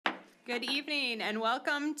Good evening and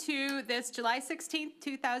welcome to this July 16th,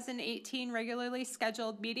 2018 regularly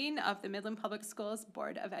scheduled meeting of the Midland Public Schools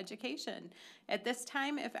Board of Education. At this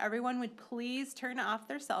time, if everyone would please turn off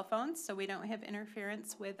their cell phones so we don't have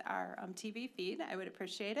interference with our TV feed, I would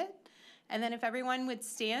appreciate it. And then if everyone would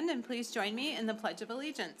stand and please join me in the Pledge of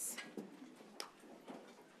Allegiance.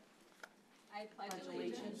 I pledge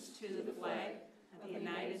allegiance to the flag of the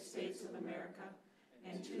United States of America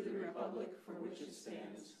and to the republic for which it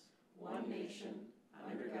stands, one nation,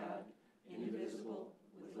 under God, indivisible,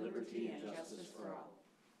 with liberty and justice for all.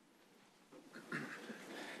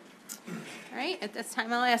 All right, at this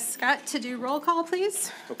time I'll ask Scott to do roll call,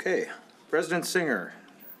 please. Okay. President Singer,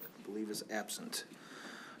 I believe, is absent.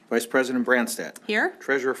 Vice President Branstad. Here.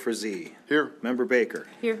 Treasurer Frazee. Here. Member Baker.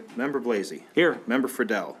 Here. Member Blasey. Here. Member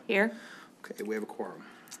Friedel. Here. Okay, we have a quorum.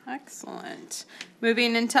 Excellent.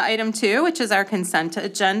 Moving into item 2, which is our consent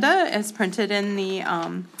agenda, as printed in the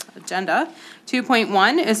agenda.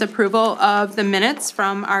 2.1 is approval of the minutes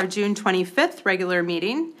from our June 25th regular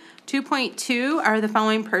meeting. 2.2 are the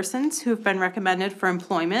following persons who have been recommended for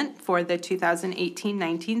employment for the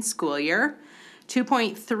 2018-19 school year.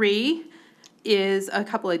 2.3 is a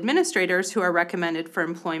couple administrators who are recommended for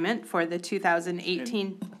employment for the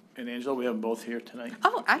 2018. And Angela, we have them both here tonight.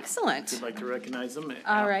 Oh, excellent. We'd like to recognize them.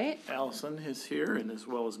 All right. Allison is here, and as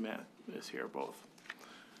well as Matt is here, both.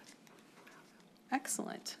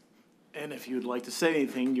 Excellent. And if you'd like to say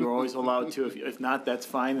anything, you're always allowed to. If not, that's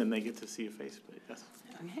fine, and they get to see your face. But yes.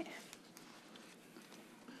 Okay.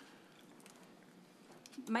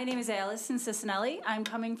 My name is Allison Cicinelli. I'm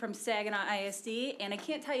coming from Saginaw ISD, and I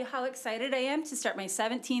can't tell you how excited I am to start my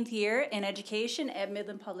 17th year in education at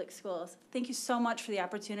Midland Public Schools. Thank you so much for the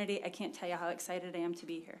opportunity. I can't tell you how excited I am to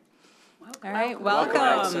be here. Welcome. All right,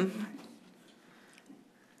 welcome.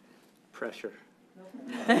 Pressure.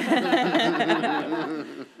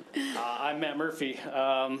 I'm Matt Murphy.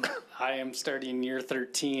 I am starting year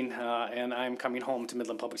 13, and I'm coming home to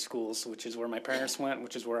Midland Public Schools, which is where my parents went,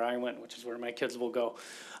 which is where I went, which is where my kids will go.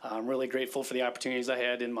 I'm really grateful for the opportunities I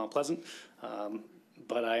had in Mount Pleasant,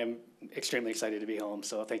 but I am extremely excited to be home,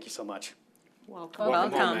 so thank you so much. Welcome.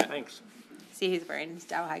 Welcome home, Matt. Thanks. See, he's wearing his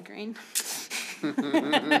Dow High Green.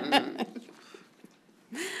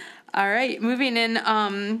 All right, moving in,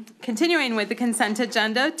 continuing with the consent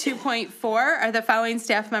agenda, 2.4 are the following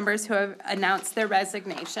staff members who have announced their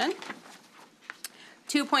resignation.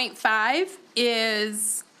 2.5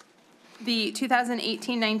 is the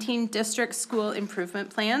 2018-19 district school improvement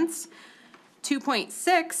plans.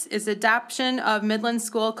 2.6 is adoption of Midland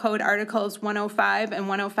School Code Articles 105 and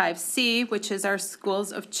 105C, which is our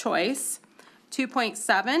schools of choice.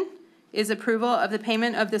 2.7 is approval of the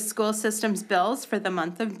payment of the school system's bills for the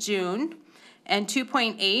month of June. And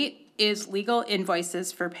 2.8 is legal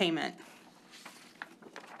invoices for payment.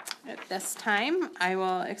 At this time, I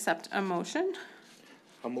will accept a motion.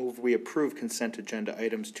 I'll move we approve consent agenda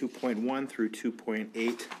items 2.1 through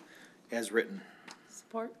 2.8 as written.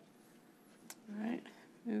 Support. All right.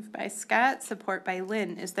 Moved by Scott, support by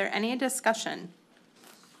Lynn. Is there any discussion?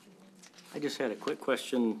 I just had a quick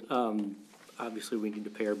question. Obviously, we need to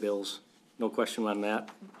pay our bills. No question on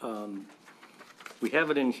that. We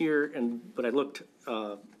have it in here, but I looked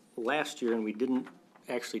last year, and we didn't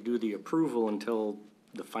actually do the approval until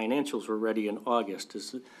the financials were ready in August.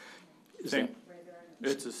 Is Same.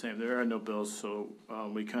 It's the same. There are no bills, so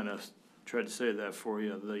we kind of tried to say that for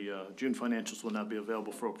you. The June financials will not be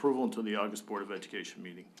available for approval until the August Board of Education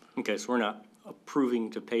meeting. Okay, so we're not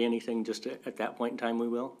approving to pay anything, just at that point in time we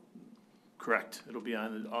will? Correct. It'll be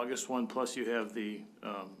on August 1, plus you have the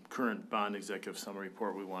current bond executive summary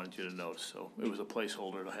report we wanted you to know. So it was a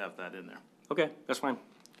placeholder to have that in there. Okay, that's fine.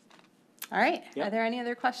 All right. Yep. Are there any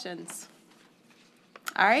other questions?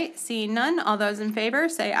 All right. Seeing none, all those in favor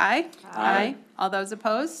say aye. Aye. All those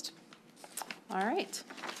opposed? All right.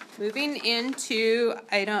 Moving into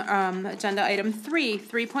agenda item 3.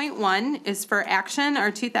 3.1 is for action,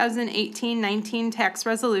 our 2018-19 tax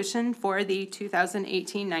resolution for the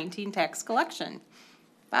 2018-19 tax collection.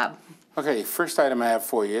 Bob. Okay, first item I have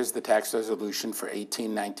for you is the tax resolution for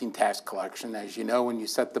 18-19 tax collection. As you know, when you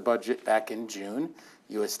set the budget back in June,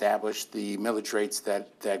 you established the millage rates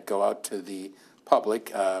that go out to the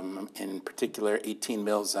public, in particular 18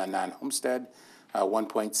 mills on non-homestead,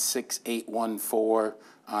 1.6814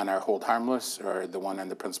 on our hold harmless, or the one on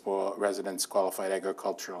the principal residence qualified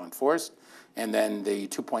agricultural and forest, and then the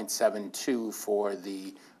 2.72 for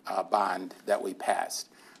the bond that we passed.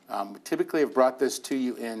 We typically have brought this to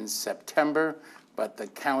you in September, but the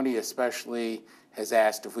county especially has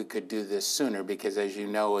asked if we could do this sooner, because as you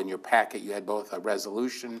know, in your packet, you had both a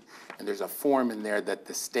resolution and there's a form in there that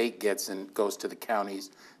the state gets and goes to the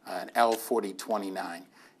counties, an L-4029.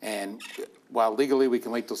 And while legally we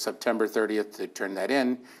can wait till September 30th to turn that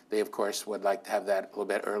in, they of course would like to have that a little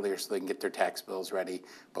bit earlier so they can get their tax bills ready,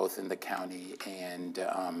 both in the county and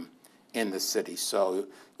in the city. So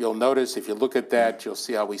you'll notice if you look at that, you'll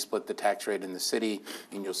see how we split the tax rate in the city,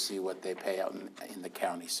 and you'll see what they pay out in the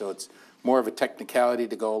county. So it's more of a technicality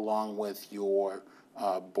to go along with your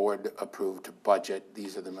board-approved budget.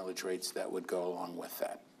 These are the millage rates that would go along with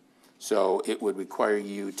that. So it would require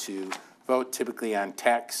you to vote. Typically on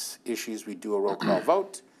tax issues, we do a roll call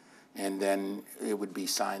vote, and then it would be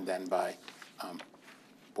signed then by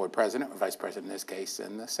board president or vice president in this case,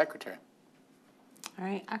 and the secretary. All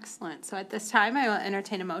right, excellent. So at this time, I will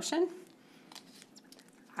entertain a motion.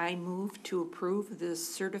 I move to approve the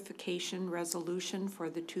certification resolution for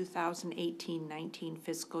the 2018-19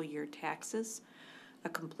 fiscal year taxes. A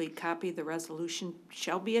complete copy of the resolution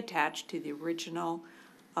shall be attached to the original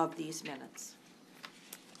of these minutes.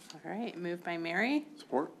 All right, moved by Mary,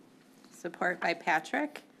 Support. support by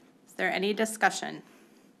Patrick. Is there any discussion?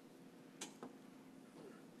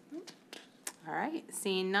 All right,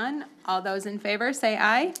 seeing none, all those in favor say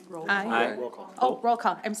aye. Roll Aye. call. Roll call. Oh, roll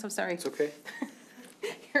call, I'm so sorry. It's okay.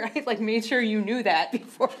 You're right, like made sure you knew that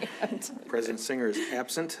beforehand. President Singer is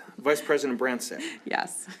absent. Vice President Branstad.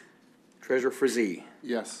 Yes. Treasurer Frazee.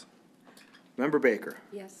 Yes. Member Baker.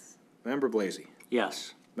 Yes. Member Blasey.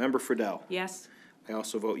 Yes. Member Friedel. Yes. I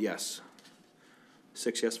also vote yes.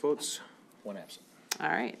 6 yes votes, 1 absent.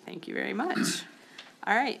 All right, thank you very much.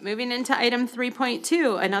 All right, moving into item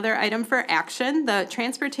 3.2, another item for action, the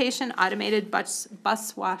transportation automated bus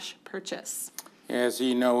wash purchase. As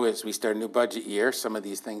you know, as we start a new budget year, some of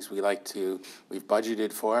these things we've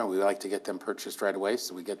budgeted for, and we like to get them purchased right away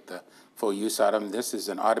so we get the full use out of them. This is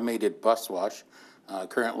an automated bus wash.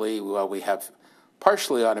 Currently, well, we have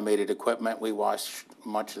partially automated equipment. We wash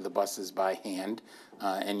much of the buses by hand.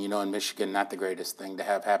 And you know, in Michigan, not the greatest thing to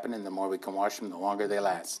have happen, and the more we can wash them, the longer they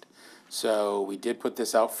last. So we did put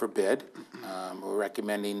this out for bid. We're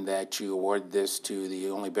recommending that you award this to the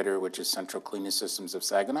only bidder, which is Central Cleaning Systems of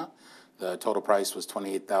Saginaw. The total price was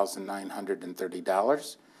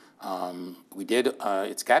 $28,930.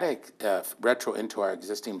 It's got a retro into our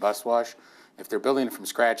existing bus wash. If they're building it from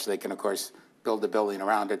scratch, they can, of course, build a building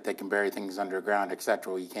around it. They can bury things underground, et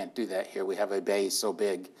cetera. Well, you can't do that here. We have a bay so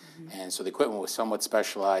big, and so the equipment was somewhat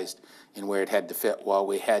specialized in where it had to fit. While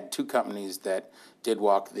we had 2 companies that did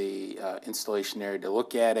walk the installation area to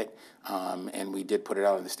look at it, and we did put it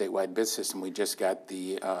out in the statewide bid system, we just got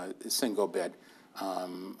the single bid.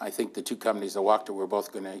 I think the 2 companies that walked it were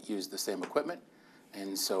both going to use the same equipment,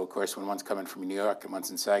 and so, of course, when one's coming from New York and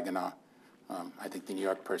one's in Saginaw, I think the New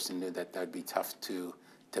York person knew that that'd be tough to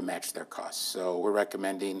match their costs. So we're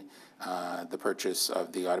recommending the purchase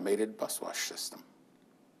of the automated bus wash system.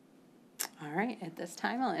 All right, at this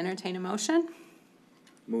time, I'll entertain a motion.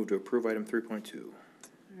 Move to approve item 3.2. All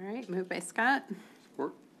right, moved by Scott,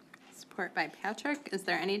 Support. support by Patrick. Is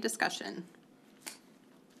there any discussion?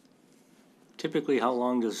 Typically, how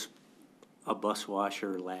long does a bus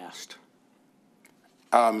washer last?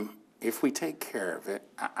 If we take care of it,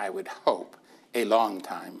 I would hope a long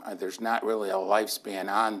time. There's not really a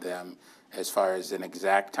lifespan on them as far as an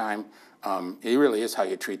exact time. It really is how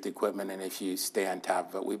you treat the equipment and if you stay on top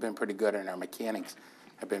of it. We've been pretty good, and our mechanics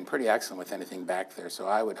have been pretty excellent with anything back there. So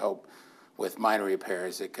I would hope with minor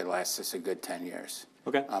repairs it could last us a good 10 years.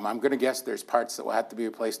 Okay. I'm going to guess there's parts that will have to be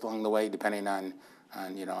replaced along the way depending on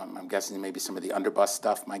you know, I'm guessing maybe some of the underbus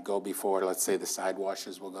stuff might go before, let's say, the side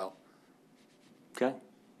washes will go. Okay.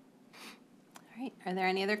 All right, are there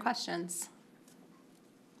any other questions?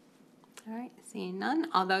 All right, seeing none,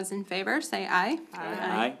 all those in favor say aye.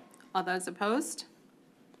 Aye. All those opposed?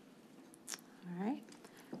 All right,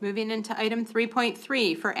 moving into item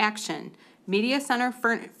 3.3 for action, media center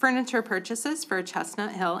furniture purchases for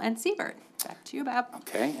Chestnut Hill and Seabird. Back to you, Bob.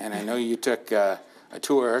 Okay, and I know you took a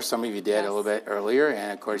tour, some of you did a little bit earlier,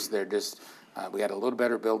 and of course they're just, we had a little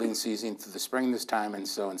better building season through the spring this time, and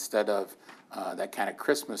so instead of that kind of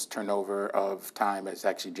Christmas turnover of time, it's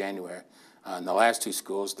actually January. In the last 2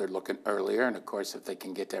 schools, they're looking earlier, and of course if they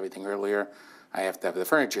can get to everything earlier, I have to have the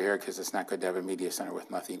furniture here because it's not good to have a media center with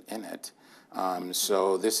nothing in it.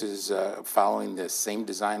 So this is following the same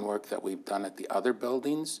design work that we've done at the other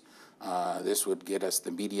buildings. This would get us the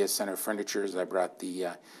media center furnitures. I brought the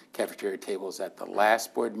cafeteria tables at the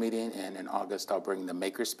last board meeting, and in August I'll bring the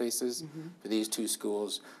maker spaces for these 2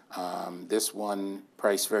 schools. This one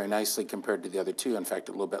priced very nicely compared to the other 2. In fact,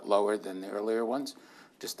 a little bit lower than the earlier ones.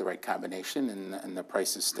 just the right combination, and the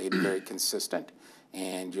prices stayed very consistent.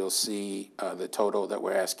 And you'll see the total that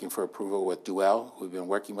we're asking for approval with Duell, who we've been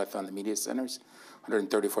working with on the media centers,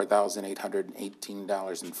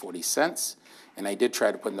 $134,818.40. And I did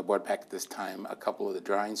try to put in the board packet this time a couple of the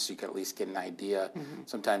drawings so you can at least get an idea.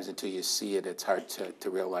 Sometimes until you see it, it's hard to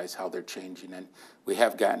realize how they're changing. And we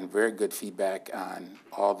have gotten very good feedback on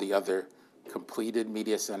all the other completed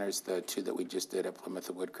media centers. The two that we just did at Plymouth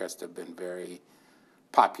and Woodcrest have been very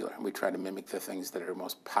popular. We try to mimic the things that are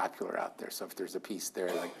most popular out there. So if there's a piece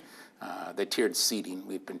there like the tiered seating,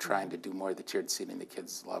 we've been trying to do more of the tiered seating. The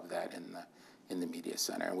kids love that in the media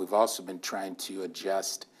center. And we've also been trying to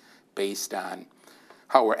adjust based on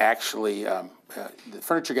how we're actually, the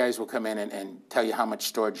furniture guys will come in and tell you how much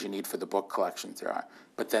storage you need for the book collections there are.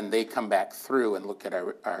 But then they come back through and look at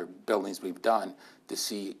our buildings we've done to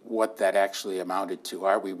see what that actually amounted to.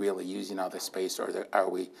 Are we really using all the space, or are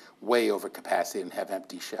we way over capacity and have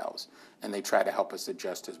empty shelves? And they try to help us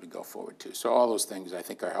adjust as we go forward too. So all those things I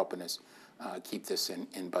think are helping us keep this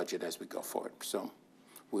in budget as we go forward. So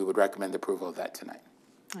we would recommend approval of that tonight.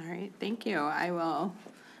 All right, thank you. I will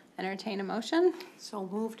entertain a motion. So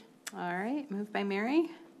moved. All right, moved by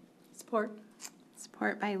Mary, Support.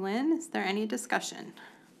 support by Lynn. Is there any discussion?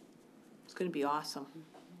 It's gonna be awesome.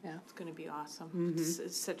 Yeah. It's gonna be awesome.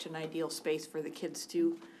 It's such an ideal space for the kids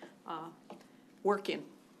to work in.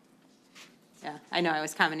 Yeah, I know, I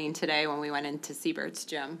was commenting today when we went into Siebert's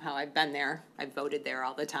gym, how I've been there, I've voted there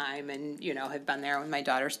all the time, and, you know, have been there when my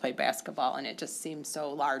daughters play basketball, and it just seems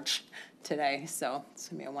so large today, so it's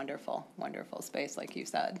gonna be a wonderful, wonderful space, like you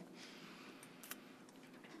said.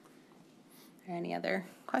 Are there any other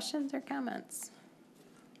questions or comments?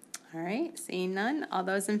 All right, seeing none, all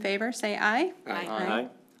those in favor say aye. Aye.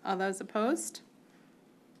 All those opposed?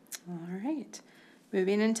 All right.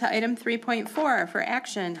 Moving into item 3.4 for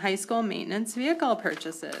action, high school maintenance vehicle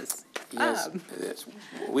purchases. Yes, it is.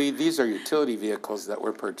 These are utility vehicles that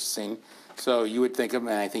we're purchasing. So you would think of them,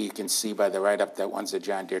 and I think you can see by the write-up that one's a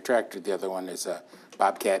John Deere tractor, the other one is a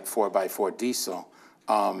Bobcat 4x4 diesel.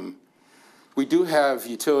 We do have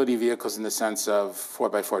utility vehicles in the sense of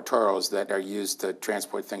 4x4 Toros that are used to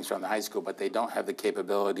transport things from the high school, but they don't have the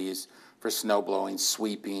capabilities for snow blowing,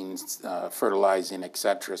 sweeping, fertilizing, et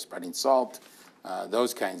cetera, spreading salt.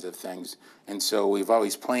 Those kinds of things. And so we've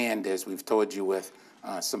always planned, as we've told you, with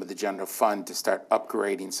some of the general fund to start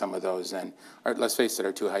upgrading some of those. And let's face it,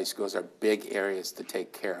 our two high schools are big areas to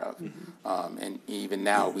take care of. And even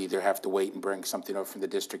now, we either have to wait and bring something over from the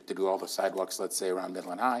district to do all the sidewalks, let's say around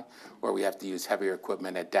Midland High, or we have to use heavier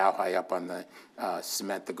equipment at Dow High up on the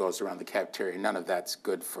cement that goes around the cafeteria. None of that's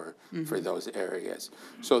good for those areas.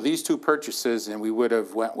 So these two purchases, and we would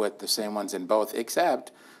have went with the same ones in both,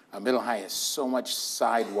 except Middle High has so much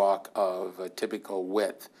sidewalk of a typical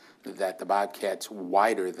width that the Bobcat's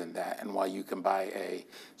wider than that. And while you can buy a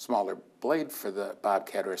smaller blade for the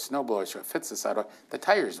Bobcat or a snowblower so it fits the sidewalk, the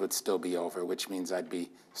tires would still be over, which means I'd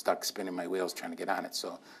be stuck spinning my wheels trying to get on it.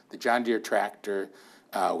 So the John Deere tractor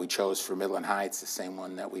we chose for Midland High. It's the same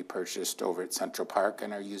one that we purchased over at Central Park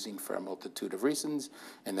and are using for a multitude of reasons.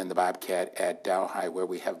 And then the Bobcat at Dow High, where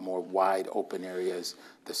we have more wide open areas,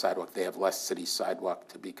 the sidewalk, they have less city sidewalk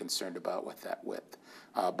to be concerned about with that width.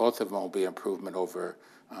 Both of them will be improvement over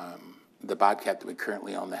the Bobcat that we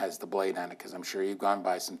currently own that has the blade on it, because I'm sure you've gone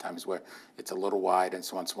by sometimes where it's a little wide, and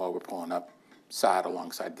so once in a while we're pulling up sod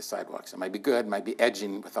alongside the sidewalks. It might be good, might be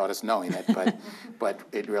edging without us knowing it, but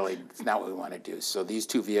it really, it's not what we want to do. So these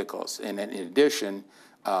two vehicles, and in addition,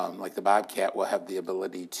 like the Bobcat will have the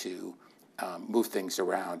ability to move things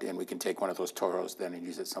around, and we can take one of those Toros then and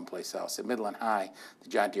use it someplace else. At Midland High, the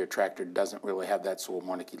John Deere tractor doesn't really have that, so we'll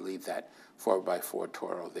want to leave that 4x4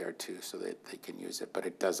 Toro there too so that they can use it. But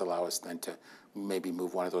it does allow us then to maybe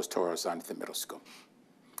move one of those Toros onto the middle school.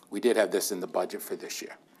 We did have this in the budget for this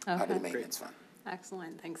year, out of the maintenance fund.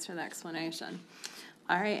 Excellent, thanks for the explanation.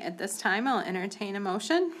 All right, at this time, I'll entertain a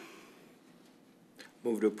motion.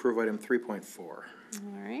 Move to approve item 3.4. All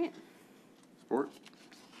right, Support.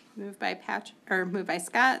 moved by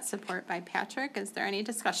Scott, support by Patrick. Is there any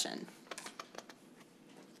discussion?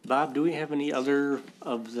 Bob, do we have any other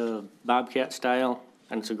of the Bobcat style?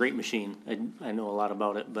 And it's a great machine. I know a lot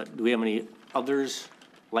about it, but do we have any others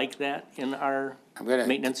like that in our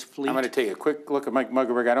maintenance fleet? I'm going to take a quick look at Mike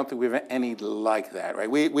Muggerberg. I don't think we have any like that, right?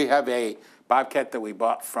 We have a Bobcat that we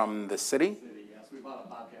bought from the city. Yes, we bought a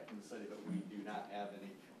Bobcat from the city, but we do not have any.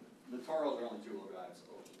 The Toros are only two-wheel drive,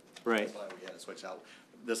 so Right. that's why we had to switch out.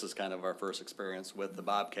 This is kind of our first experience with the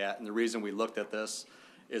Bobcat, and the reason we looked at this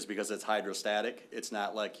is because it's hydrostatic. It's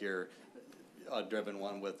not like your driven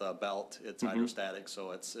one with a belt. It's hydrostatic,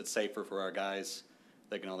 so it's safer for our guys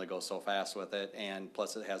They can only go so fast with it, and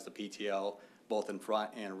plus it has the PTO, both in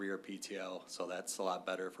front and rear PTO, so that's a lot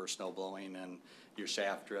better for snow blowing, and you're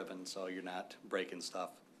shaft driven, so you're not breaking stuff.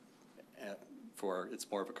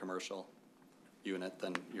 It's more of a commercial unit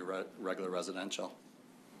than your regular residential.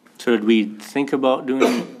 So did we think about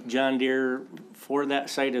doing John Deere for that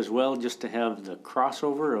site as well, just to have the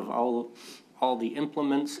crossover of all the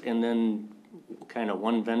implements and then kind of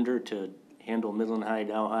one vendor to handle Midland High,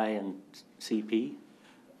 Dow High, and CP?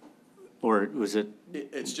 Or was it?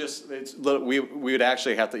 We would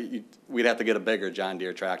actually we'd have to get a bigger John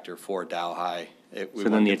Deere tractor for Dow High. So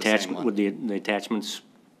then the attachment, the attachments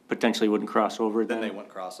potentially wouldn't cross over then? Then they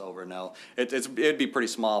wouldn't cross over, no. It'd be pretty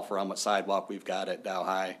small for how much sidewalk we've got at Dow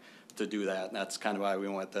High to do that, and that's kind of why we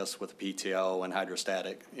went with this with PTO and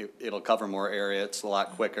hydrostatic. It'll cover more area, it's a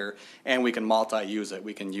lot quicker, and we can multi-use it.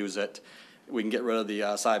 We can get rid of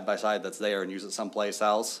the side-by-side that's there and use it someplace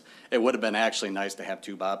else. It would have been actually nice to have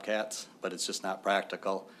two Bobcats, but it's just not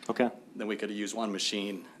practical. Okay. Then we could have used one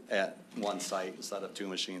machine at one site instead of two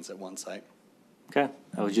machines at one site. Okay,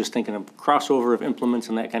 I was just thinking of crossover of implements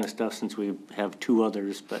and that kind of stuff since we have two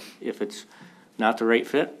others, but if it's not the right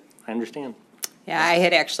fit, I understand. Yeah, I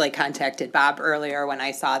had actually contacted Bob earlier when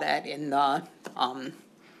I saw that in the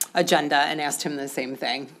agenda and asked him the same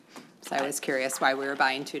thing. So I was curious why we were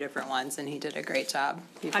buying two different ones, and he did a great job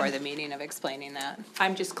before the meeting of explaining that.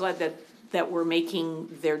 I'm just glad that we're making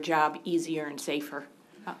their job easier and safer.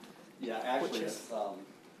 Yeah, actually, it's,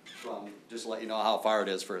 from, just to let you know how far it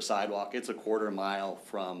is for a sidewalk, it's a 1/4 mile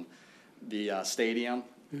from the stadium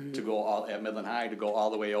to go at Midland High to go all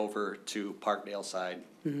the way over to Parkdale side.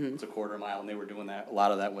 It's a 1/4 mile, and they were doing a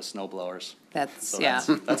lot of that with snow blowers. That's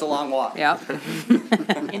a long walk. Yep.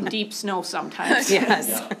 In deep snow sometimes. Yes.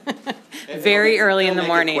 Yeah. Very early in the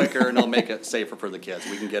morning. It'll make it quicker, and it'll make it safer for the kids.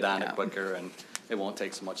 We can get on it quicker, and it won't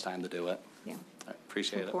take so much time to do it. Yeah. I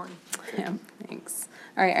appreciate it. Important. Yeah, thanks.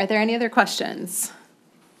 All right, are there any other questions?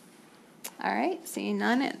 All right, seeing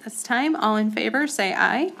none at this time, all in favor, say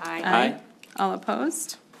aye. Aye. All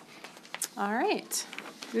opposed? All right.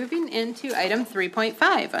 Moving into item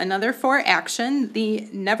 3.5, another for action, the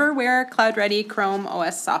Neverware Cloud Ready Chrome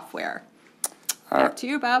OS software. Back to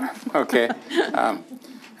you, Bob. Okay.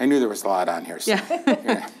 I knew there was a lot on here. So.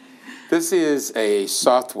 Yeah. This is a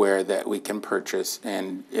software that we can purchase,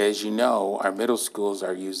 and as you know, our middle schools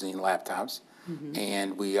are using laptops,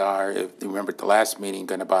 and we are, if you remember at the last meeting,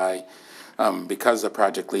 going to buy, because of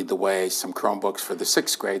Project Lead the Way, some Chromebooks for the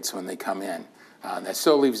 6th grades when they come in. That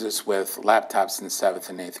still leaves us with laptops in 7th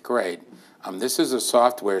and 8th grade. This is a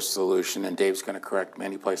software solution, and Dave's going to correct me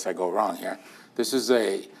any place I go wrong here. This is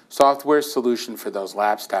a software solution for those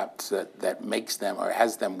laptops that makes them or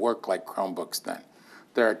has them work like Chromebooks then.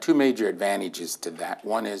 There are two major advantages to that.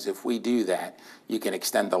 One is if we do that, you can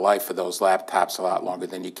extend the life of those laptops a lot longer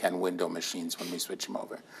than you can window machines when we switch them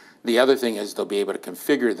over. The other thing is they'll be able to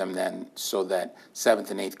configure them then so that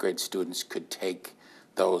 7th and 8th grade students could take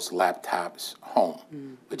those laptops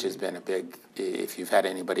home, which has been a big, if you've had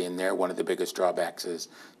anybody in there, one of the biggest drawbacks is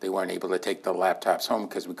they weren't able to take the laptops home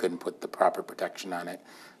because we couldn't put the proper protection on it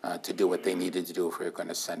to do what they needed to do if we were going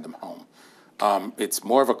to send them home. It's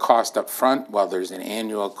more of a cost up front, while there's an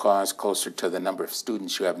annual cost closer to the number of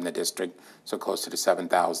students you have in the district, so closer to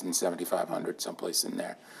 7,000, 7,500, someplace in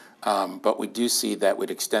there. But we do see that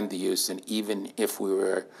would extend the use, and even if we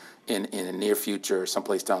were in a near future or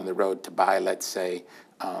someplace down the road to buy, let's say,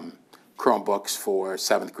 Chromebooks for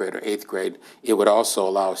 7th grade or 8th grade, it would also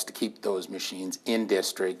allow us to keep those machines in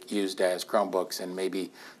district used as Chromebooks, and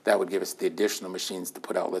maybe that would give us the additional machines to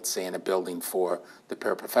put out, let's say, in a building for the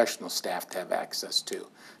paraprofessional staff to have access to.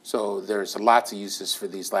 So there's lots of uses for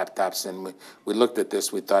these laptops, and we looked at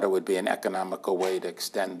this, we thought it would be an economical way to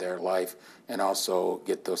extend their life and also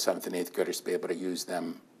get those 7th and 8th graders to be able to use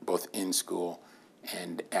them both in school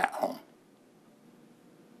and at home.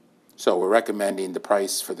 So we're recommending the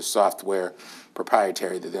price for the software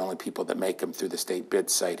proprietary. They're the only people that make them through the state bid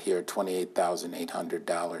site here,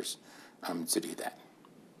 $28,800 to do that.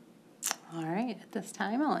 All right, at this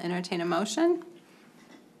time, I'll entertain a motion.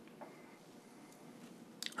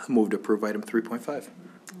 I move to approve item 3.5. All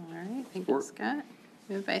right, thank you, Scott.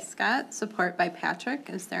 Moved by Scott, support by Patrick.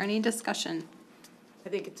 Is there any discussion? I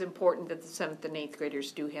think it's important that the 7th and 8th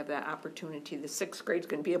graders do have that opportunity. The 6th grade's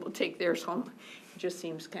going to be able to take theirs home. It just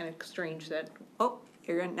seems kind of strange that, oh,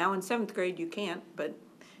 you're now in 7th grade, you can't, but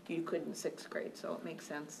you could in 6th grade, so it makes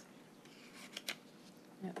sense.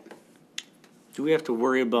 Yep. Do we have to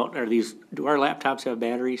worry about, do our laptops have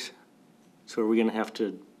batteries? So are we gonna have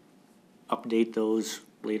to update those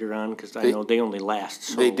later on? Because I know they only last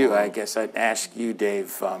so They do. long. I guess I'd ask you,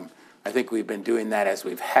 Dave, I think we've been doing that as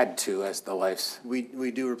we've had to, as the lives.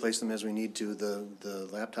 We do replace them as we need to. The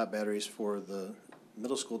laptop batteries for the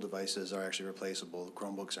middle school devices are actually replaceable. The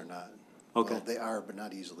Chromebooks are not. Okay. Well, they are, but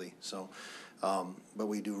not easily. So, but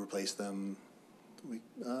we do replace them.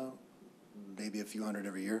 Maybe a few hundred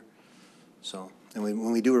every year. So, and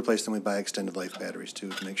when we do replace them, we buy extended life batteries too,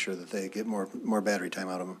 to make sure that they get more battery time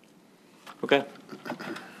out of them. Okay,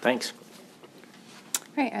 thanks.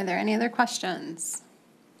 All right, are there any other questions?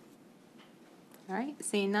 All right,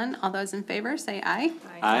 seeing none, all those in favor say aye.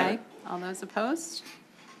 Aye. All those opposed?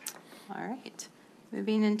 All right,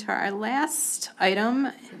 moving into our last item,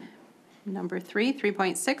 number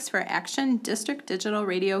 3.6 for action, district digital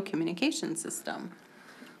radio communication system.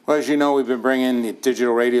 Well, as you know, we've been bringing the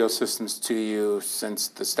digital radio systems to you since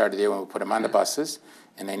the start of the year when we put them on the buses.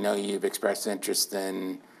 And I know you've expressed interest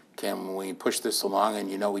in, can we push this along? And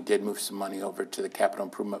you know we did move some money over to the capital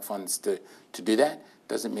improvement funds to do that.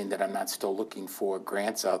 Doesn't mean that I'm not still looking for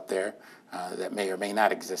grants out there that may or may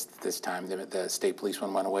not exist at this time. The state police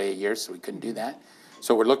one went away a year, so we couldn't do that.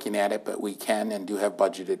 So we're looking at it, but we can and do have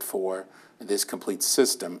budgeted for this complete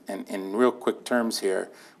system. And in real quick terms here,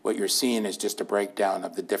 what you're seeing is just a breakdown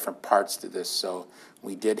of the different parts to this. So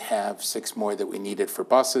we did have 6 more that we needed for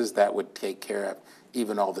buses. That would take care of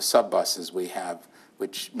even all the sub buses we have,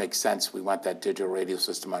 which makes sense. We want that digital radio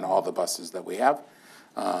system on all the buses that we have.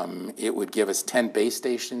 It would give us 10 base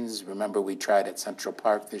stations. Remember, we tried at Central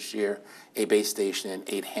Park this year, a base station and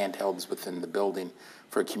 8 handhelds within the building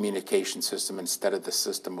for a communication system instead of the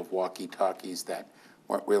system of walkie-talkies that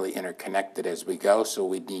weren't really interconnected as we go. So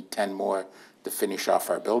we'd need 10 more to finish off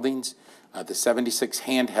our buildings. The 76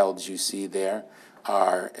 handhelds you see there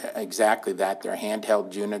are exactly that. They're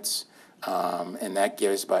handheld units, and that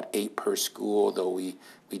gives about 8 per school, though we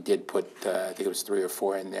did put, I think it was 3 or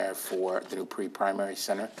 4 in there for the new pre-primary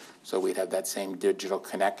center, so we'd have that same digital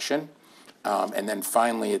connection. And then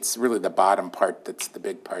finally, it's really the bottom part that's the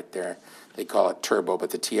big part there. They call it Turbo,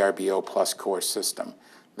 but the TRBO Plus Core system.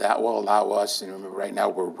 That will allow us, and remember right now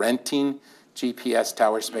we're renting GPS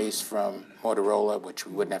tower space from Motorola, which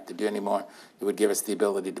we wouldn't have to do anymore. It would give us the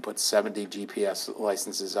ability to put 70 GPS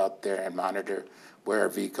licenses out there and monitor where our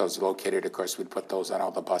vehicles are located. Of course, we'd put those on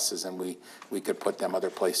all the buses, and we could put them other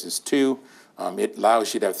places too. It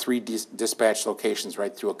allows you to have 3 dispatch locations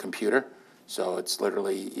right through a computer. So it's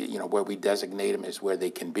literally, you know, where we designate them is where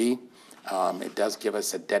they can be. It does give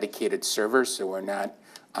us a dedicated server, so we're not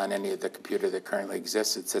on any of the computer that currently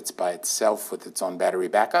exists. It sits by itself with its own battery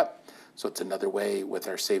backup. So it's another way with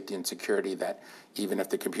our safety and security that even if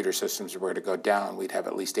the computer systems were to go down, we'd have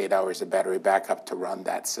at least 8 hours of battery backup to run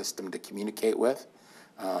that system to communicate with.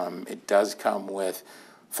 It does come with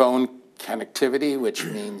phone connectivity, which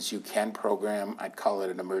means you can program, I'd call it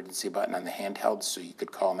an emergency button on the handheld, so you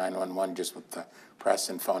could call 911 just with the press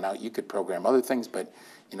and phone out. You could program other things, but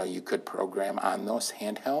you know, you could program on those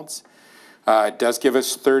handhelds. It does give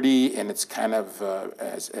us 30, and it's kind of,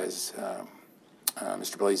 as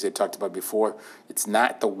Mr. Blaze had talked about before, it's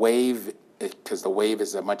not the Wave, because the Wave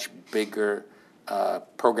is a much bigger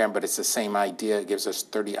program, but it's the same idea. It gives us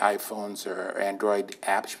 30 iPhones or Android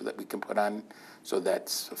apps that we can put on. So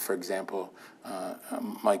that's, for example,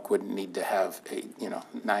 Mike wouldn't need to have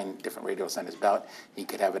 9 different radios on his belt. He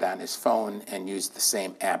could have it on his phone and use the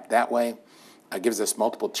same app that way. It gives us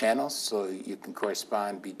multiple channels, so you can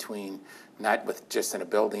correspond between, not with just in a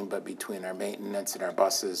building, but between our maintenance and our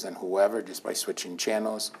buses and whoever, just by switching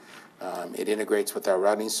channels. It integrates with our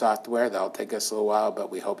routing software. That'll take us a little while, but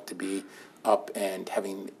we hope to be up and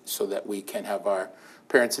having, so that we can have our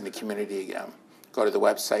parents in the community go to the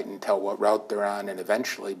website and tell what route they're on, and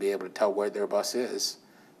eventually be able to tell where their bus is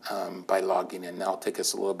by logging in. That'll take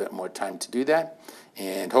us a little bit more time to do that.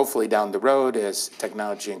 And hopefully down the road, as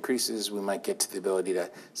technology increases, we might get to the ability to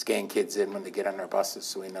scan kids in when they get on our buses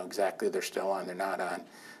so we know exactly they're still on, they're not on,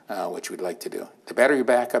 which we'd like to do. The battery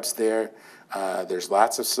backup's there. There's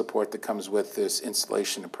lots of support that comes with this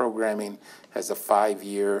installation and programming. Has a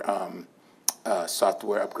 5-year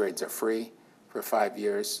software upgrades are free for 5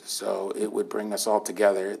 years, so it would bring us all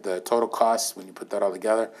together. The total cost, when you put that all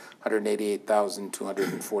together,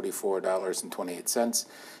 $188,244.28,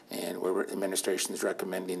 and administration is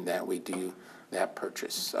recommending that we do that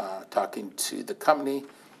purchase. Talking to the company,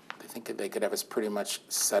 I think they could have us pretty much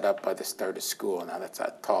set up by the start of school. Now that's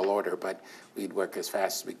a tall order, but we'd work as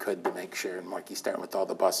fast as we could to make sure, and Marky's starting with all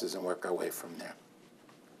the buses and work our way from there.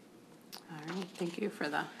 All right, thank you for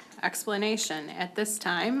the explanation. At this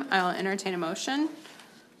time, I'll entertain a motion.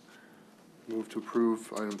 Move to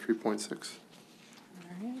approve item 3.6. All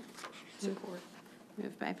right. Support.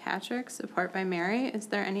 Moved by Patrick, support by Mary. Is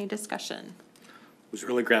there any discussion? was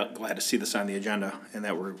really glad to see this on the agenda and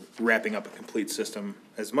that we're wrapping up a complete system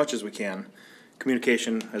as much as we can.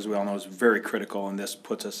 Communication, as we all know, is very critical, and this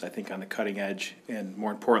puts us, I think, on the cutting edge. And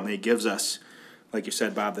more importantly, it gives us, like you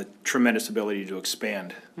said, Bob, the tremendous ability to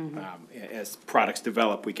expand. As products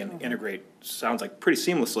develop, we can integrate, sounds like pretty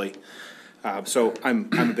seamlessly. So I'm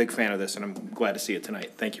a big fan of this, and I'm glad to see it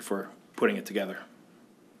tonight. Thank you for putting it together.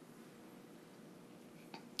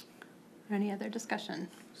 Any other discussion?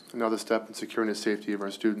 Another step in securing the safety of our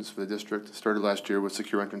students for the district. It started last year with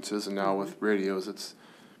secure entrances, and now with radios, it's,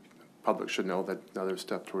 public should know that another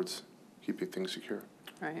step towards keeping things secure.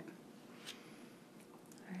 Right.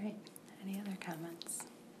 All right. Any other comments?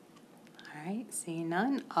 All right. Seeing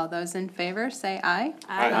none. All those in favor say aye.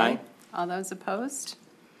 Aye. All those opposed?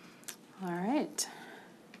 All right.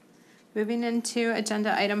 Moving into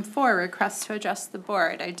agenda item 4, request to address the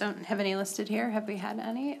board. I don't have any listed here. Have we had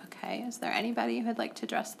any? Okay. Is there anybody who would like to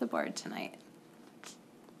address the board tonight?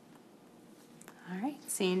 All right.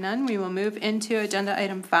 Seeing none, we will move into agenda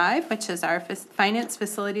item 5, which is our finance,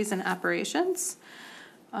 facilities, and operations.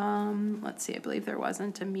 Let's see. I believe there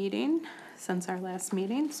wasn't a meeting since our last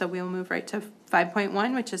meeting, so we will move right to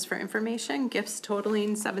 5.1, which is for information, gifts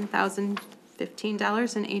totaling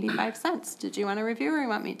 $7,015.85. Did you want to review or you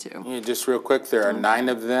want me to? Yeah, just real quick, there are 9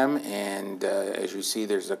 of them, and as you see,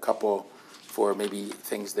 there's a couple for maybe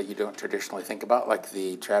things that you don't traditionally think about, like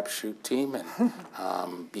the trap shoot team, and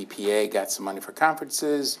BPA got some money for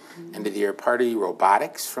conferences, end of the year party,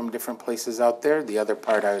 robotics from different places out there. The other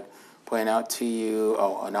part I would point out to you,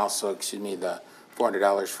 oh, and also, excuse me, the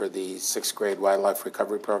 $400 for the 6th grade wildlife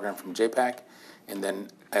recovery program from JPAC. And then,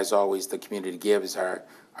 as always, the community gives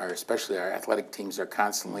especially our athletic teams are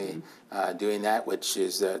constantly doing that, which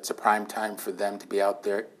is it's a prime time for them to be out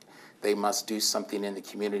there. They must do something in the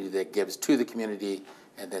community that gives to the community,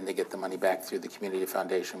 and then they get the money back through the community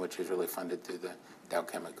foundation, which is really funded through the Dow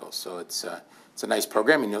Chemical. So it's a nice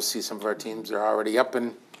program, and you'll see some of our teams are already up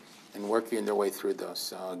and working their way through those.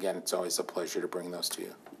 So again, it's always a pleasure to bring those to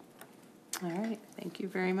you. All right, thank you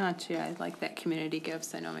very much. Yeah, I like that community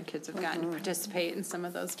gifts. I know my kids have gotten to participate in some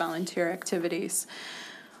of those volunteer activities.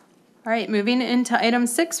 All right, moving into item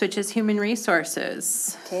 6, which is human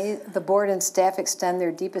resources. Okay, the board and staff extend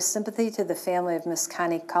their deepest sympathy to the family of Miss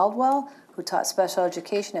Connie Caldwell, who taught special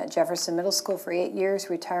education at Jefferson Middle School for 8 years,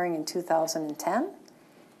 retiring in 2010.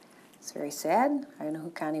 It's very sad. I know who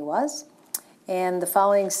Connie was. And the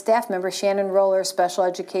following staff member, Shannon Roller, special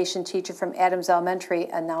education teacher from Adams Elementary,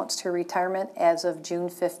 announced her retirement as of June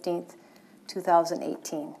 15th,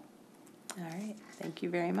 2018. All right, thank you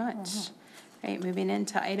very much. All right, moving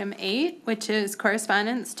into item 8, which is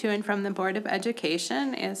correspondence to and from the Board of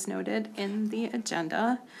Education, as noted in the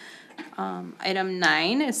agenda. Item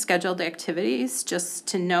 9 is scheduled activities. Just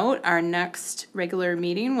to note, our next regular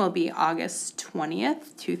meeting will be August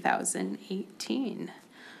 20th, 2018.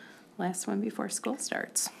 Last one before school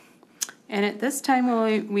starts. And at this time,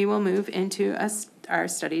 we will move into our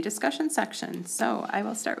study discussion section. So I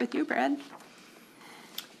will start with you, Brad.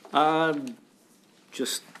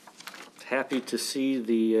 Just happy to see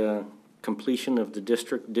the completion of the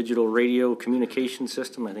district digital radio communication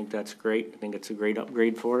system. I think that's great. I think it's a great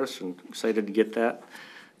upgrade for us, and excited to get that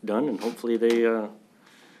done, and hopefully they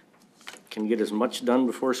can get as much done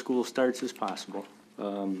before school starts as possible.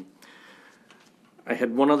 I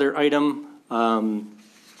had one other item. In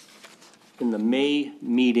the May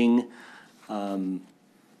meeting, I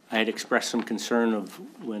had expressed some concern of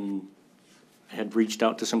when I had reached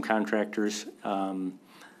out to some contractors.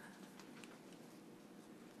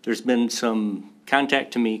 There's been some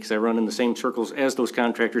contact to me, because I run in the same circles as those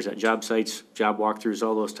contractors at job sites, job walkthroughs,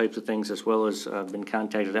 all those types of things, as well as been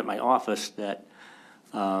contacted at my office that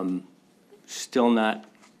still not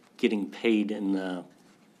getting paid in the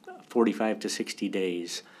 45 to 60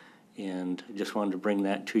 days. And I just wanted to bring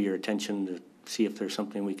that to your attention to see if there's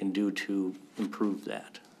something we can do to improve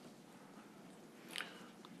that.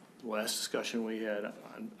 Last discussion we had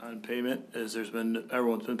on payment is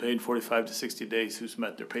everyone's been paid 45 to 60 days who's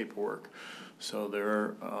met their paperwork. So there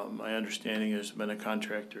are, my understanding, there's been a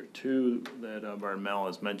contractor too that Barton Mel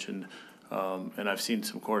has mentioned, and I've seen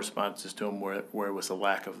some correspondences to them where it was a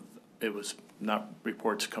lack of, it was not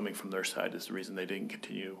reports coming from their side is the reason they didn't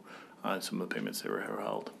continue on some of the payments they were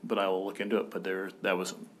held. But I will look into it, but they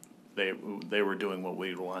were doing what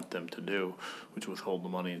we want them to do, which was hold the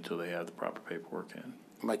money until they have the proper paperwork in.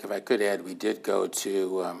 Mike, if I could add, we did go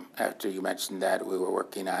to, after you mentioned that, we were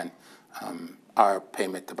working on our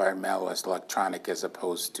payment to Barton Mel as electronic as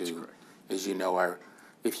opposed to, as you know, our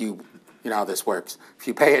you know how this works. If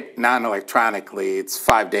you pay it non-electronically, it's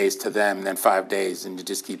 5 days to them, then 5 days, and it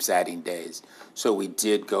just keeps adding days. So we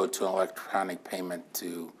did go to an electronic payment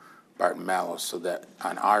to Barton Mallow so that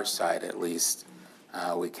on our side at least,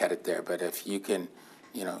 we get it there. But if you can,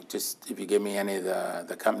 you know, just if you give me any of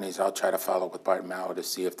the companies, I'll try to follow up with Barton Mallow to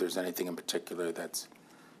see if there's anything in particular that's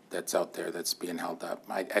out there that's being held up.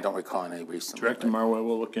 I don't recall any recently. Director Marway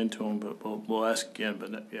will look into them, but we'll ask again,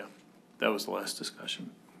 but yeah, that was the last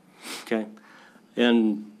discussion. Okay.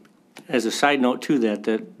 And as a side note to that,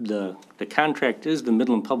 the contract is the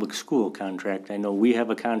Midland Public School contract. I know we have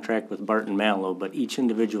a contract with Barton Mallow, but each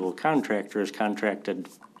individual contractor is contracted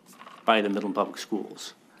by the Midland Public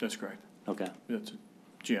Schools. That's correct. Okay. That's a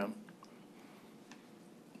GM.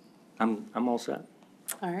 I'm all set.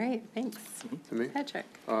 All right, thanks. To me. Patrick.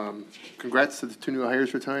 Congrats to the two new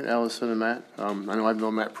hires for tonight, Allison and Matt. I know I've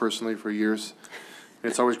known Matt personally for years.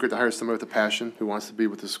 It's always great to hire somebody with a passion who wants to be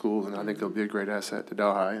with the school, and I think they'll be a great asset to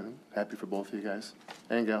Delhi. I'm happy for both of you guys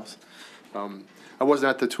and gals. I wasn't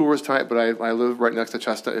at the tours tonight, but I live right next to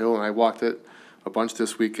Chestnut Hill, and I walked it a bunch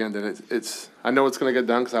this weekend, and it's I know it's going to get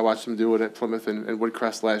done because I watched them do it at Plymouth and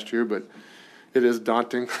Woodcrest last year, but it is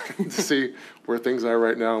daunting to see where things are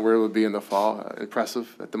right now and where it will be in the fall.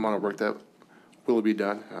 Impressive at the amount of work that will be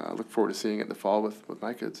done. I look forward to seeing it in the fall with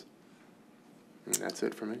my kids. And that's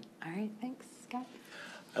it for me. All right, thanks. Scott?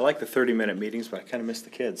 I like the 30-minute meetings, but I kind of miss the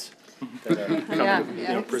kids that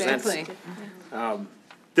come present. Exactly.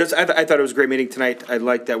 I thought it was a great meeting tonight. I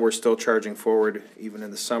like that we're still charging forward even in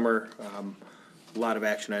the summer. A lot of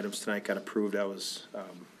action items tonight got approved. That was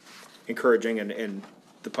encouraging, and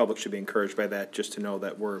the public should be encouraged by that, just to know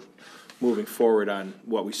that we're moving forward on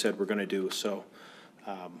what we said we're going to do. So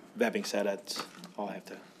that being said, that's all I have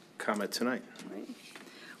to comment tonight. Right.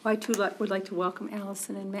 Well, I too would like to welcome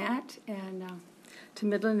Allison and Matt and to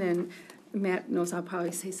Midland, and Matt knows I'll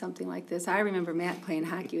probably say something like this. I remember Matt playing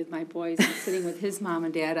hockey with my boys and sitting with his mom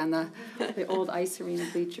and dad on the old ice arena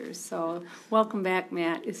bleachers. So welcome back,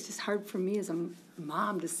 Matt. It's just hard for me as a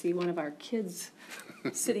mom to see one of our kids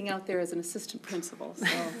sitting out there as an assistant principal.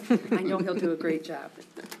 So I know he'll do a great job.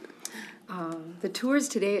 The tours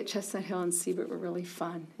today at Chestnut Hill and Siebert were really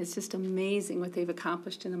fun. It's just amazing what they've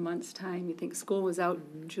accomplished in a month's time. You think school was out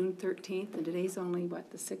June 13th, and today's only, what,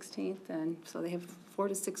 the 16th? And so they have 4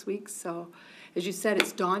 to 6 weeks. So as you said,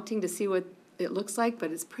 it's daunting to see what it looks like,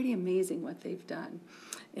 but it's pretty amazing what they've done,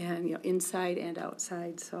 and you know, inside and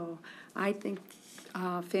outside. So I think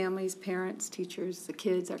families, parents, teachers, the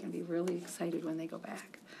kids are going to be really excited when they go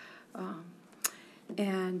back.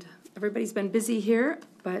 And everybody's been busy here,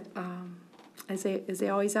 but as they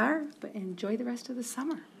always are, but enjoy the rest of the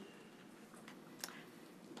summer.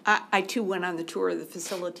 I too went on the tour of the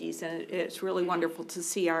facilities, and it's really wonderful to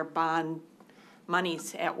see our bond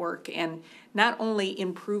monies at work, and not only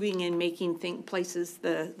improving and making places,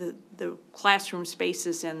 the classroom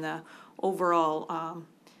spaces and the overall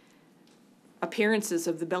appearances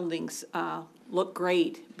of the buildings look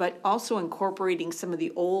great, but also incorporating some of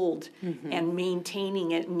the old and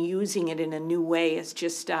maintaining it and using it in a new way is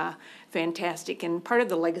just fantastic. And part of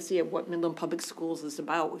the legacy of what Midland Public Schools is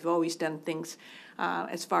about, we've always done things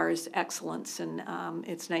as far as excellence, and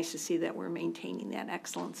it's nice to see that we're maintaining that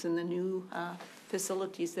excellence in the new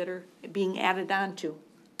facilities that are being added on to.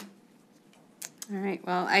 All right,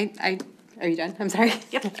 well, are you done? I'm sorry.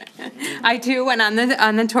 Yep. I too went on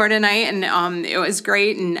the tour tonight, and it was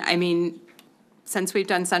great. And I mean, since we've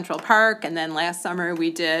done Central Park, and then last summer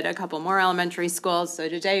we did a couple more elementary schools. So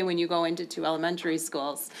today, when you go into 2 elementary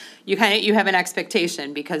schools, you have an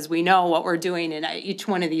expectation, because we know what we're doing in each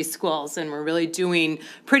one of these schools, and we're really doing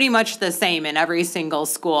pretty much the same in every single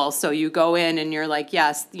school. So you go in and you're like,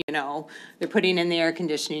 yes, you know, they're putting in the air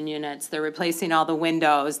conditioning units, they're replacing all the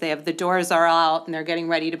windows, they have the doors are out, and they're getting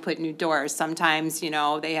ready to put new doors. Sometimes, you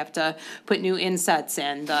know, they have to put new insets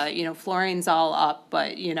in, the, you know, flooring's all up,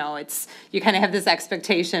 but, you know, it's, you kind of have this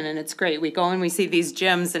expectation, and it's great. We go and we see these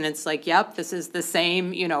gyms, and it's like, yep, this is the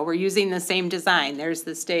same, you know, we're using the same design. There's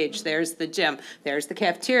the stage, there's the gym, there's the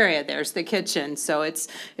cafeteria, there's the kitchen. So it's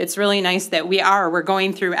really nice that we're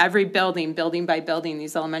going through every building by building,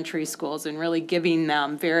 these elementary schools, and really giving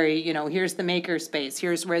them very, you know, here's the maker space,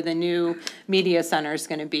 here's where the new media center is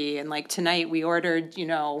going to be. And like tonight we ordered, you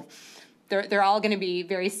know, they're all going to be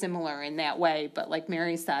very similar in that way, but like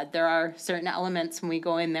Mary said, there are certain elements when we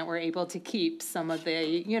go in that we're able to keep some of the,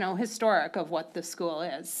 you know, historic of what the school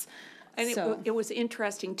is. And so it was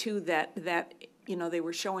interesting too that you know, they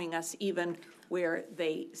were showing us even where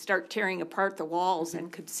they start tearing apart the walls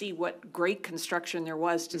and could see what great construction there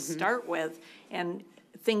was to start with, and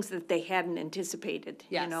things that they hadn't anticipated.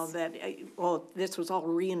 You know, Yes. that, well, this was all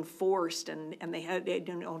reinforced and they had,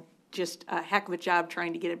 just a heck of a job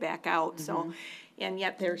trying to get it back out, so, and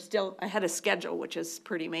yet they're still ahead of schedule, which is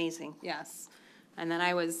pretty amazing. Yes. And then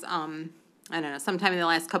I was, I don't know, sometime in the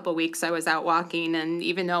last couple of weeks, I was out walking, and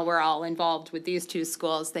even though we're all involved with these two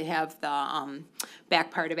schools, they have the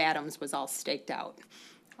back part of Adams was all staked out.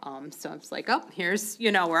 So it's like, oh, here's,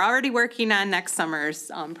 we're already working on next summer's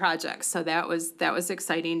projects. So that was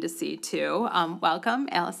exciting to see too. Welcome,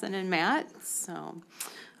 Allison and Matt. So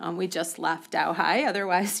we just left Dow High.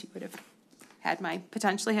 Otherwise, you would have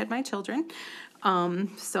potentially had my children.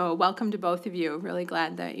 So welcome to both of you. Really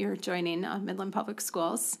glad that you're joining Midland Public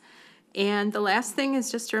Schools. And the last thing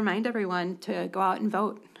is just to remind everyone to go out and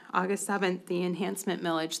vote. August 7th, the enhancement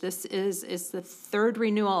millage. This is the third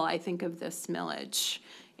renewal, I think, of this millage.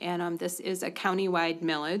 And this is a countywide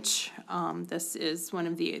millage. This is one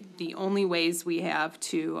of the only ways we have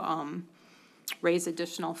to raise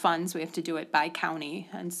additional funds. We have to do it by county.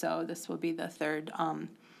 And so this will be the third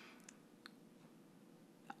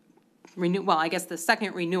I guess the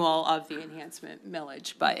second renewal of the enhancement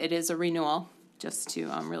millage. But it is a renewal, just to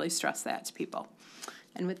really stress that to people.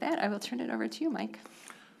 And with that, I will turn it over to you, Mike.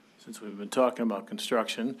 Since we've been talking about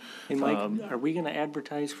construction. Hey, Mike, are we gonna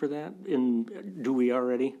advertise for that? Do we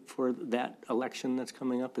already for that election that's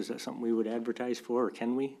coming up? Is that something we would advertise for, or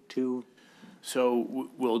can we too? So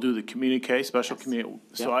we'll do the communique, special communique.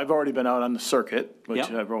 So I've already been out on the circuit,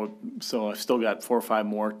 which I wrote, so I've still got 4 or 5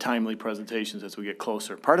 more timely presentations as we get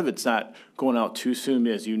closer. Part of it's not going out too soon,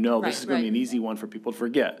 as you know, this is gonna be an easy one for people to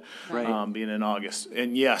forget, being in August.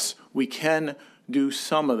 And yes, we can do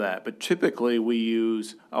some of that, but typically we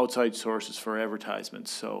use outside sources for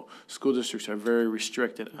advertisements. So school districts are very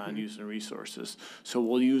restricted on using resources. So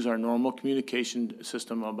we'll use our normal communication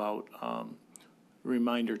system about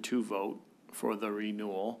reminder to vote for the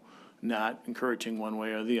renewal, not encouraging one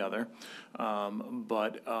way or the other. When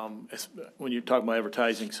you're talking about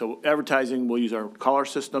advertising, so advertising, we'll use our caller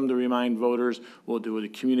system to remind voters. We'll do a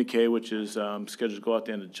communique, which is scheduled to go out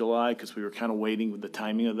the end of July, because we were kind of waiting with the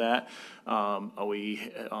timing of that.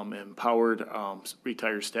 We empowered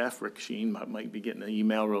retired staff. Rick Sheen might be getting an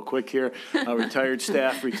email real quick here. Retired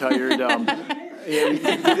staff, retired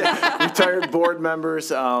board members,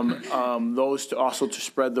 those to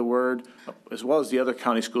spread the word, as well as the other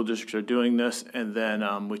county school districts are doing this. And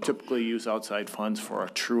then we typically use outside funds for a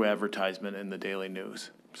true advertisement in the daily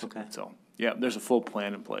news. Okay. So, yeah, there's a full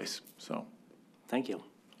plan in place, so. Thank you.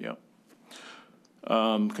 Yeah.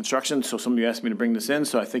 Construction, so some of you asked me to bring this in,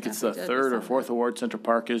 so I think it's the third or fourth award. Central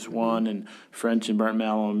Park is one, and French and Barton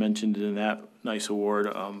Mallow mentioned in that nice award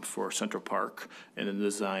for Central Park and the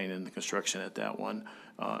design and the construction at that one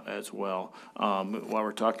as well. While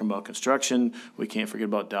we're talking about construction, we can't forget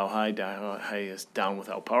about Dow High. Dow High is down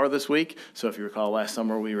without power this week. So if you recall, last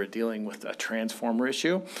summer we were dealing with a transformer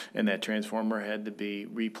issue, and that transformer had to be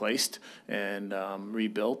replaced and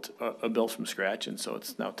rebuilt, built from scratch. And so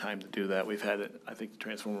it's now time to do that. We've had it, I think, the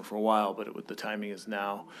transformer for a while, but the timing is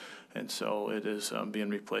now. And so it is being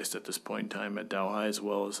replaced at this point in time at Dow High, as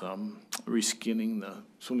well as reskinning the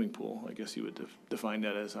swimming pool. I guess you would define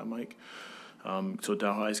that as, Mike. So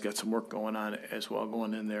Dow High's got some work going on as well,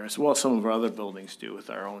 going in there, as well as some of our other buildings do with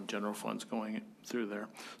our own general funds going through there.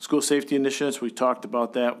 School safety initiatives, we talked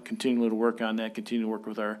about that. We continue to work on that, continue to work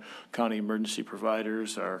with our county emergency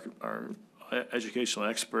providers, our educational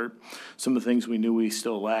expert. Some of the things we knew we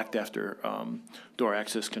still lacked after door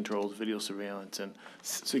access controls, video surveillance, and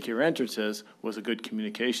secure entrances was a good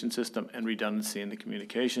communication system and redundancy in the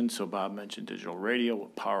communication. So Bob mentioned digital radio,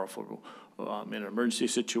 powerful in an emergency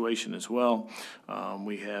situation as well.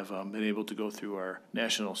 We have been able to go through our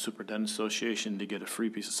National Superintendent Association to get a free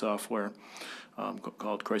piece of software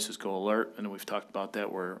called Crisis Go Alert, and we've talked about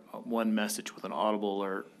that, where one message with an audible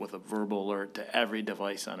alert, with a verbal alert to every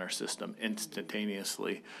device on our system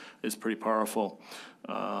instantaneously is pretty powerful.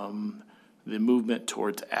 The movement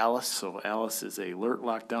towards ALICE, so ALICE is a alert,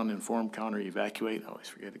 lockdown, inform, counter, evacuate. I always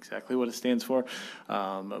forget exactly what it stands for,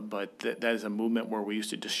 but that is a movement where we used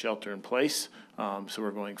to just shelter in place. So we're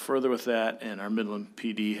going further with that, and our Midland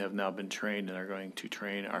PD have now been trained and are going to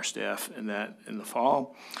train our staff in that in the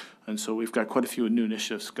fall. And so we've got quite a few new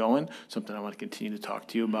initiatives going, something I want to continue to talk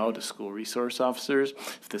to you about as school resource officers.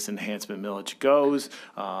 If this enhancement millage goes,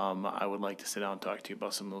 I would like to sit down and talk to you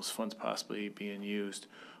about some of those funds possibly being used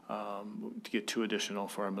to get 2 additional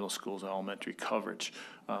for our middle schools and elementary coverage.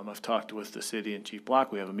 I've talked with the city and Chief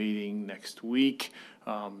Block. We have a meeting next week.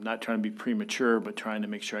 Not trying to be premature, but trying to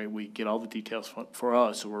make sure we get all the details for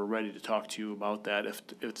us, so we're ready to talk to you about that if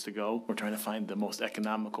it's to go. We're trying to find the most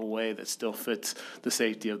economical way that still fits the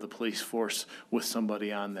safety of the police force with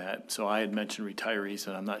somebody on that. So I had mentioned retirees,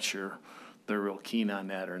 and I'm not sure they're real keen on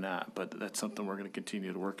that or not, but that's something we're going to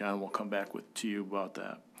continue to work on. We'll come back to you about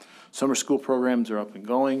that. Summer school programs are up and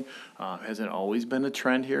going. Hasn't always been a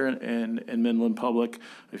trend here in Midland Public.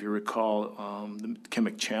 If you recall, the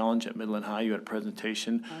Chemic Challenge at Midland High, you had a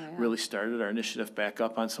presentation, really started our initiative back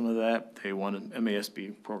up on some of that. They won an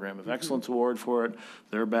MASB Program of Excellence Award for it.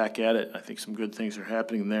 They're back at it. I think some good things are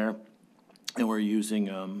happening there. And we're using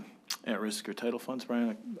at-risk or title funds,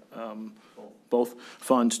 Brian? Both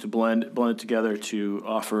funds to blend it together to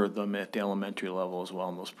offer them at the elementary level as well,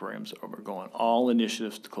 and those programs are going. All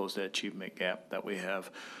initiatives to close that achievement gap that we have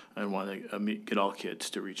and want to get all kids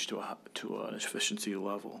to reach to an efficiency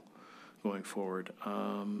level going forward.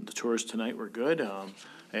 The tours tonight were good.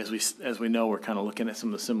 As we know, we're kind of looking at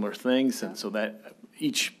some of the similar things, and so that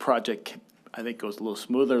each project I think goes a little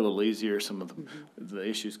smoother, a little easier. Some of the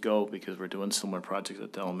issues go because we're doing similar projects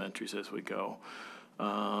at the elementaries as we go.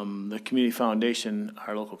 The community foundation,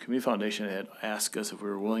 our local community foundation, had asked us if we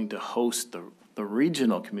were willing to host the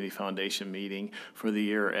regional community foundation meeting for the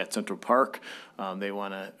year at Central Park. They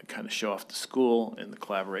want to kind of show off the school and the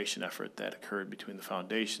collaboration effort that occurred between the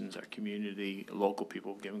foundations, our community, local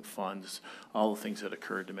people giving funds, all the things that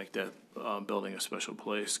occurred to make that building a special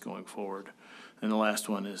place going forward. And the last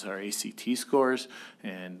one is our ACT scores,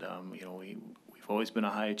 and we've always been a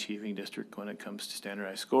high achieving district when it comes to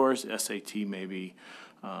standardized scores. SAT maybe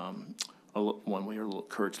one we are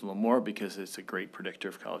encouraged a little more because it's a great predictor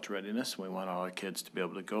of college readiness. We want all our kids to be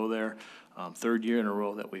able to go there. 3rd year in a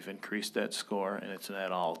row that we've increased that score, and it's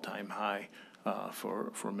at all-time high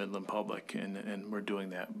for Midland Public, and we're doing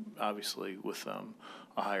that obviously with a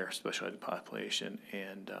higher special ed population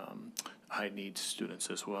and high needs students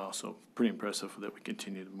as well. So pretty impressive that we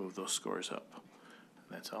continue to move those scores up.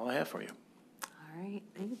 And that's all I have for you. All right,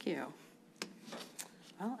 thank you.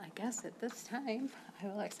 Well, I guess at this time, I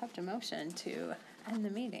will accept a motion to end the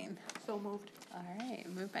meeting. So moved. All right,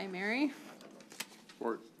 moved by Mary.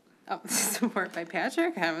 Support. Oh, support by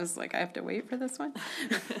Patrick. I was like, I have to wait for this one.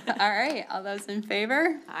 All right, all those in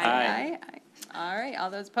favor? Aye. Aye. All right, all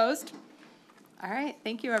those opposed? All right,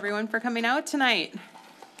 thank you everyone for coming out tonight.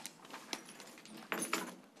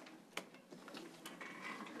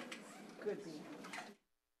 Good.